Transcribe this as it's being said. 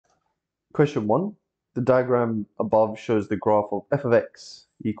Question 1. The diagram above shows the graph of f of x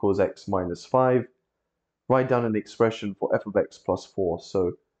equals x minus 5. Write down an expression for f of x plus 4.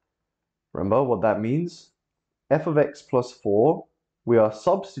 So remember what that means? F of x plus 4, we are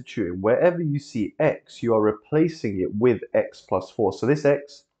substituting. Wherever you see x, you are replacing it with x plus 4. So this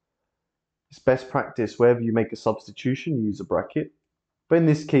x, it's best practice, wherever you make a substitution, you use a bracket. But in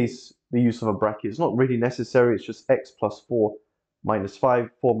this case, the use of a bracket is not really necessary. It's just x plus 4 minus 5.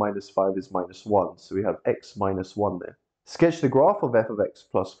 4 minus 5 is minus 1. So we have x minus 1 there. Sketch the graph of f of x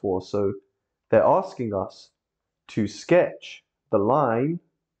plus 4. So they're asking us to sketch the line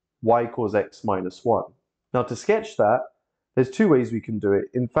y equals x minus 1. Now to sketch that, there's two ways we can do it.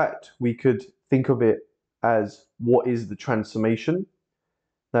 In fact, we could think of it as what is the transformation.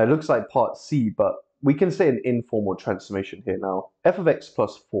 Now it looks like part C, but we can say an informal transformation here now. F of x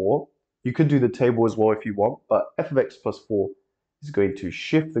plus 4, you could do the table as well if you want, but f of x plus 4 is going to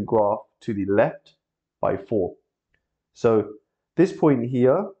shift the graph to the left by 4. So this point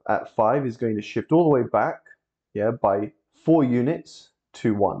here at 5 is going to shift all the way back, by 4 units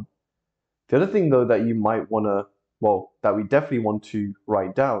to 1. The other thing though that you might want to, that we definitely want to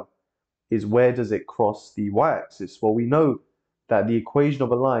write down is where does it cross the y-axis? Well, we know that the equation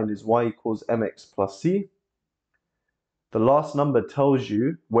of a line is y equals mx plus c. The last number tells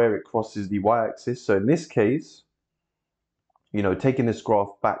you where it crosses the y-axis. So in this case, taking this graph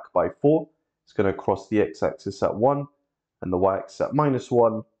back by 4, it's going to cross the x-axis at 1 and the y-axis at minus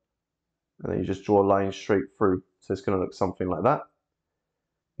 1. And then you just draw a line straight through. So it's going to look something like that.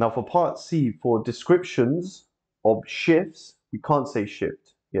 Now for part C, for descriptions of shifts, we can't say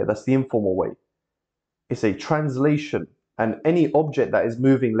shift. That's the informal way. It's a translation. And any object that is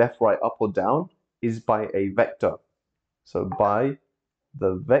moving left, right, up, or down is by a vector. So by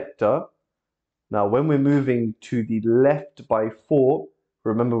the vector. Now when we're moving to the left by 4,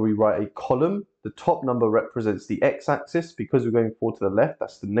 remember we write a column. The top number represents the x-axis. Because we're going 4 to the left,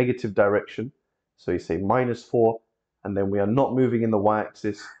 that's the negative direction. So you say minus 4. And then we are not moving in the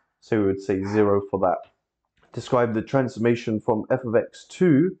y-axis, so we would say 0 for that. Describe the transformation from f of x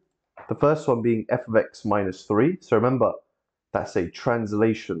to the first one being f of x minus 3. So remember, that's a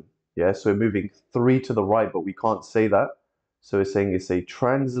translation. So we're moving 3 to the right, but we can't say that. So we're saying it's a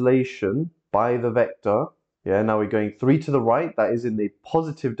translation by the vector. Now we're going 3 to the right. That is in the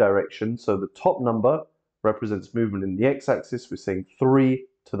positive direction. So the top number represents movement in the x-axis. We're saying 3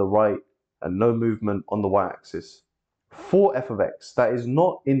 to the right and no movement on the y-axis. For f of x, that is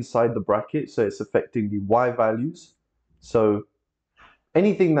not inside the bracket, so it's affecting the y values. So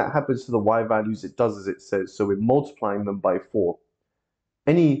anything that happens to the y values, it does as it says. So we're multiplying them by 4.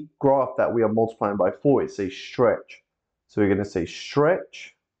 Any graph that we are multiplying by 4, it's a stretch. So we're going to say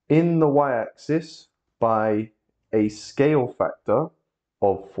stretch in the y-axis by a scale factor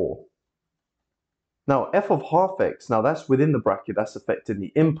of 4. Now f of half x, now that's within the bracket, that's affecting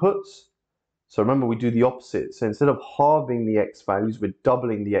the inputs. So remember, we do the opposite. So instead of halving the x values, we're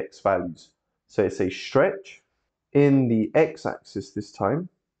doubling the x values. So it's a stretch in the x-axis this time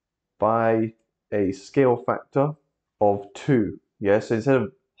by a scale factor of 2. So instead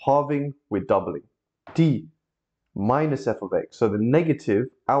of halving, we're doubling. D minus f of x. So the negative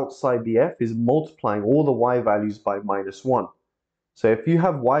outside the f is multiplying all the y values by minus 1. So if you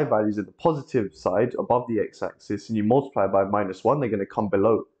have y values at the positive side above the x-axis and you multiply by minus 1, they're going to come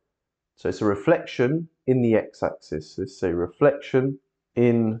below. So it's a reflection in the x-axis. It's a reflection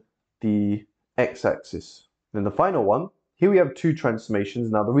in the x-axis. Then the final one, here we have two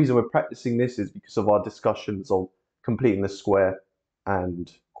transformations. Now the reason we're practicing this is because of our discussions of completing the square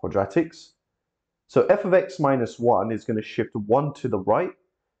and quadratics. So f of x minus 1 is going to shift 1 to the right.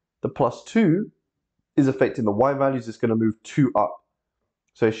 The plus 2 is affecting the y values. It's going to move 2 up.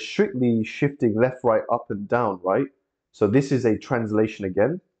 So it's strictly shifting left, right, up, and down, right? So this is a translation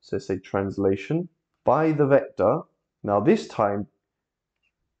again. So it's a translation by the vector. Now this time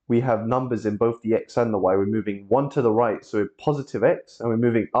we have numbers in both the x and the y. We're moving 1 to the right, so we're positive x, and we're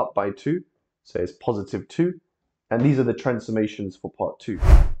moving up by 2, so it's positive 2. And these are the transformations for part 2.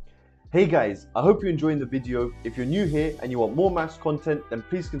 Hey guys, I hope you're enjoying the video. If you're new here and you want more maths content, then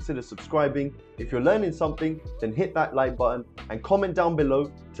please consider subscribing. If you're learning something, then hit that like button and comment down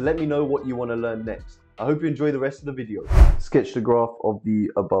below to let me know what you want to learn next. I hope you enjoy the rest of the video. Sketch the graph of the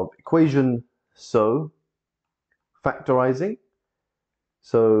above equation. So, factorizing.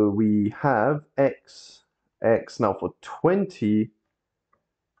 So we have x now for 20,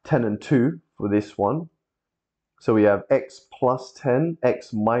 10 and 2 for this one. So we have x plus 10,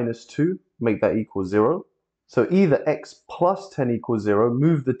 x minus 2, make that equal 0. So either x plus 10 equals 0,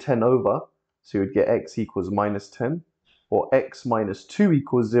 move the 10 over, so you would get x equals minus 10, or x minus 2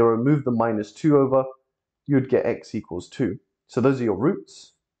 equals 0, move the minus 2 over, you'd get x equals 2. So those are your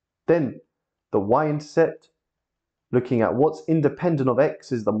roots. Then the y-intercept, looking at what's independent of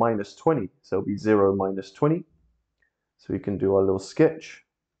x, is the minus 20. So it'll be 0 minus 20. So we can do our little sketch.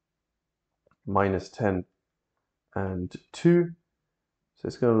 Minus 10 and 2. So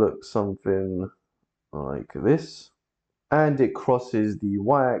it's going to look something like this. And it crosses the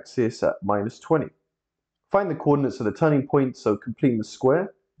y-axis at minus 20. Find the coordinates of the turning point. So completing the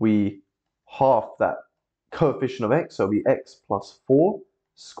square, we half that coefficient of x. So it'll be x plus 4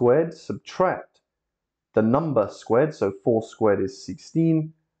 squared. Subtract the number squared. So 4 squared is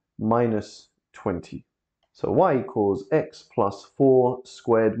 16 minus 20. So y equals x plus 4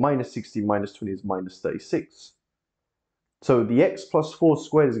 squared minus 16 minus 20 is minus 36. So the x plus 4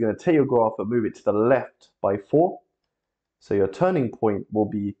 squared is going to take your graph and move it to the left by 4. So your turning point will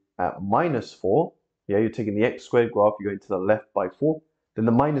be at minus 4. Yeah, you're taking the x squared graph, you're going to the left by 4. Then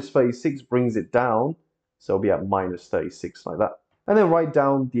the minus 36 brings it down. So it'll be at minus 36 like that. And then write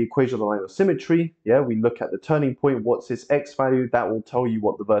down the equation of the line of symmetry. Yeah, we look at the turning point. What's this x value? That will tell you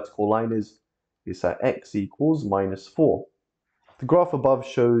what the vertical line is. It's at x equals minus 4. The graph above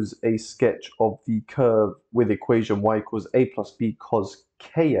shows a sketch of the curve with equation y equals a plus b cos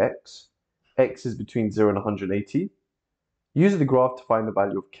kx. X is between 0 and 180. Use the graph to find the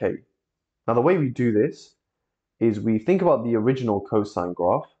value of k. Now the way we do this is we think about the original cosine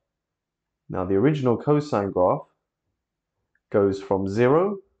graph. Now the original cosine graph goes from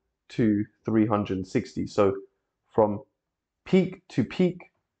 0 to 360. So from peak to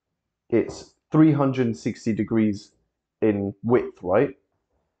peak, it's 360 degrees in width, right?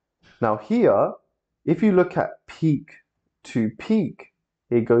 Now here, if you look at peak to peak,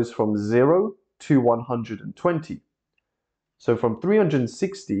 it goes from 0 to 120. So from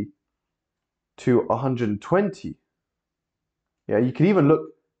 360 to 120, yeah, you can even look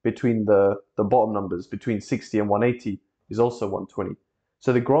between the bottom numbers, between 60 and 180 is also 120.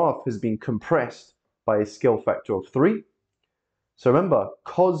 So the graph has been compressed by a scale factor of 3. So remember,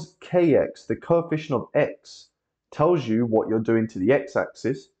 cos kx, the coefficient of x, tells you what you're doing to the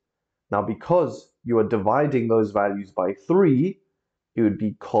x-axis. Now, because you are dividing those values by 3, it would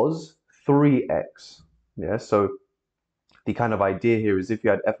be cos 3x. Yeah, so the kind of idea here is if you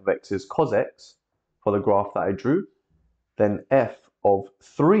had f of x is cos x for the graph that I drew, then f of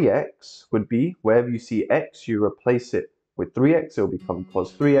 3x would be, wherever you see x, you replace it with 3x, it will become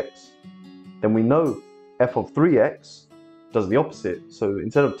cos 3x. Then we know f of 3x does the opposite. So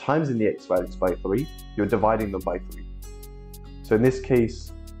instead of timesing the x values by 3, you're dividing them by 3. So in this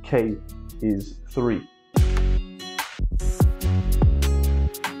case, k is 3.